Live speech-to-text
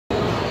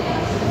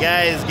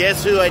Guys,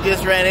 guess who I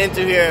just ran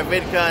into here at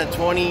VidCon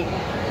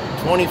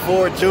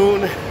 2024,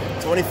 June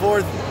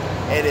 24th?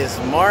 It is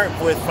Mark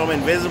from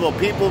Invisible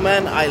People,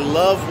 man. I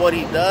love what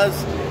he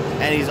does,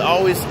 and he's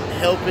always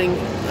helping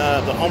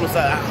the homeless.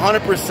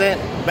 100%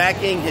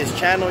 backing his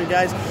channel, you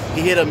guys.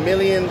 He hit 1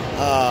 million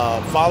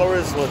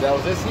followers. Well, that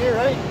was this year,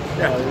 right?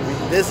 Yeah.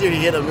 This year he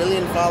hit 1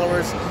 million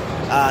followers.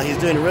 He's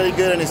doing really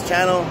good on his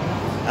channel.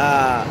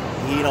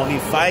 He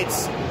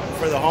fights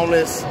for the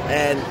homeless,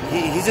 and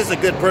he's just a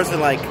good person,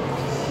 like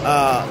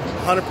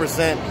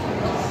 100%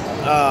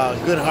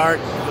 good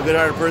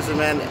hearted person,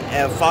 man.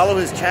 And follow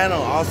his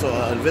channel also,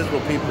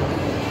 Invisible People.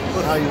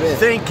 How you been?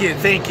 Thank you.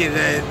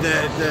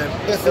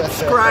 The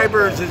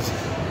subscribers is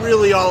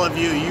really all of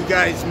you. You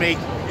guys make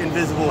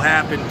Invisible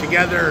happen.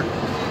 Together,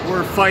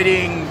 we're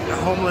fighting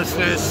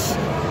homelessness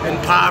and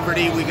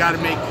poverty. We got to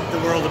make the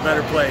world a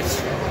better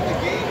place.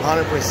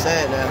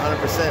 100%, man,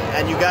 100%.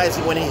 And you guys,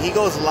 when he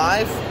goes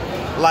live,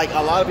 like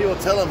a lot of people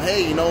tell him,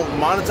 hey,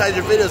 monetize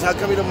your videos. How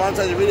come you don't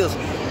monetize your videos?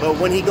 But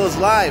when he goes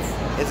live,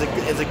 it's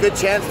a good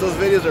chance those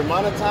videos are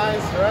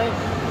monetized, right?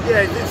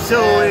 Yeah,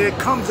 so it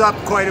comes up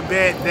quite a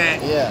bit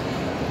that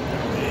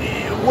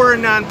we're a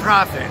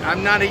non-profit.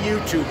 I'm not a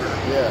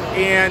YouTuber. Yeah.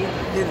 And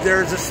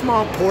there's a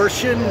small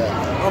portion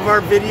of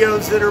our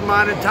videos that are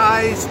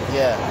monetized.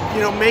 Yeah.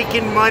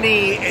 Making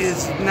money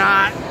is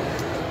not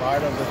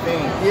part of the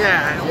thing.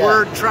 Yeah,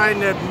 we're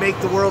trying to make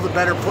the world a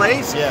better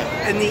place. Yeah.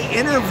 And the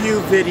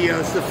interview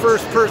videos, the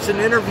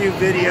first-person interview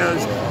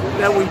videos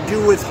that we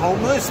do with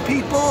homeless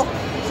people,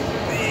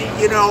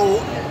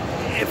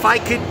 if I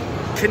could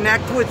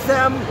connect with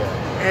them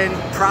and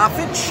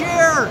profit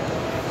share,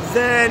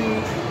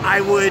 then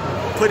I would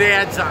put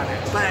ads on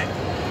it. But,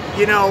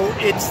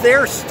 it's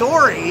their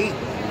story,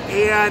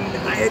 and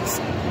it's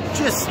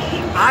just,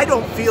 I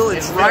don't feel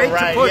it's right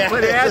to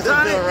put ads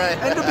on it. Right.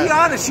 And to be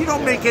honest, you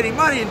don't make any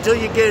money until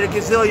you get a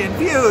gazillion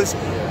views.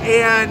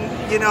 And,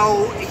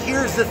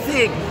 here's the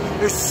thing.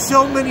 There's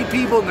so many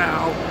people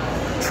now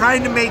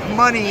trying to make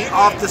money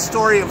off the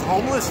story of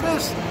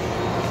homelessness.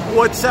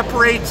 What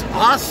separates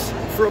us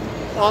from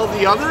all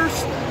the others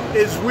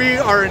is we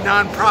are a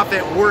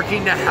nonprofit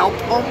working to help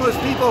homeless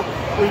people.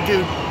 We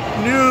do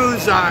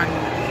news on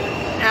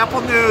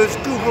Apple News,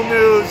 Google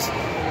News.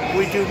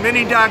 We do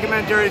mini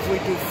documentaries, we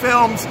do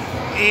films,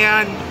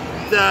 and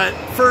the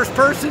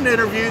first-person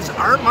interviews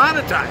aren't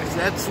monetized.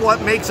 That's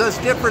what makes us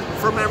different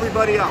from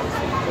everybody else.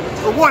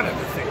 Or one of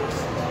the things.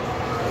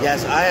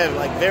 Yes, I have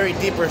very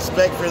deep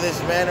respect for this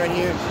man right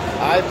here.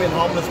 I've been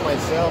homeless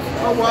myself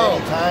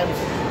many times.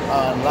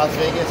 Las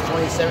Vegas,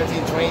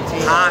 2017,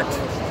 2018. Hot.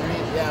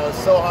 Yeah, it was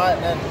so hot,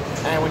 and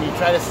when you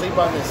try to sleep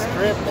on the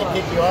strip, they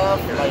kick you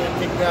off. Like, they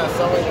kicked me out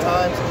so many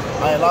times.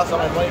 I lost all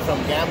my money from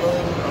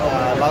gambling.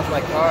 I lost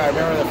my car. I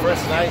remember the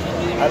first night,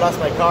 I lost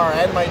my car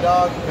and my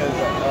dog because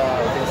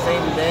the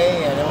same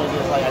day, and it was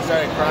just like I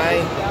started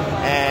crying.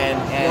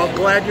 Well,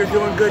 glad you're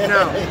doing good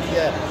now.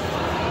 Yeah.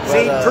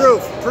 See,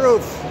 proof.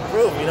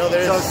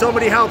 There's So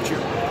somebody helped you.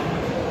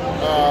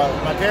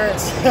 my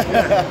parents.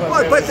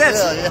 But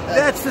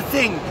that's the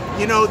thing.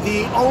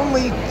 The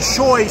only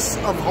choice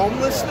of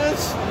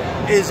homelessness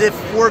is if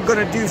we're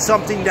going to do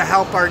something to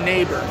help our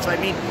neighbors. I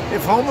mean,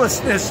 if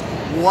homelessness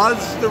was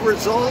the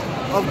result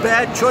of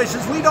bad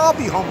choices, we'd all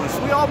be homeless.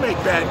 We all make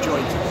bad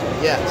choices.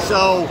 Yeah.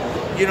 So,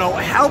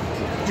 help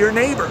your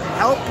neighbor.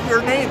 Help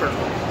your neighbor.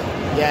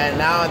 Yeah, and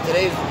now in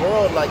today's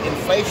world,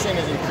 inflation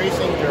is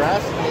increasing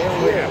drastically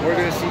everywhere. Yeah, we're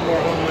going to see more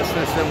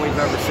homelessness than we've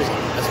ever seen.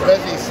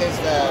 Especially since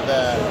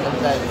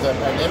the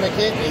pandemic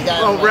hit.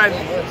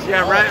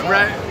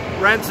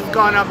 Rents have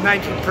gone up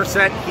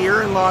 19%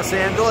 here in Los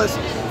Angeles,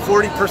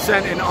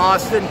 40% in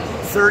Austin,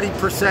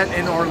 30%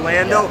 in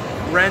Orlando.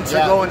 Yeah. Rents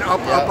are going up.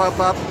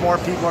 More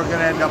people are going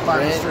to end up on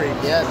the street.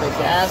 Yeah, the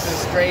gas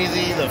is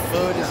crazy. The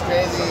food is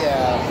crazy.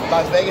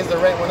 Las Vegas, the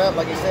rent went up,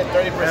 like you said,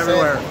 30%.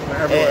 Everywhere.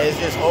 It's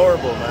just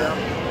horrible, man.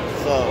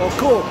 So, well,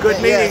 cool.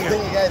 Good meeting you.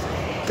 You guys.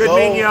 Good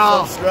meeting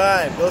y'all.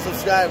 Go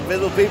subscribe.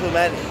 Invisible People,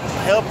 man.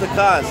 Help the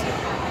cause.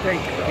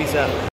 Thank you. Peace out.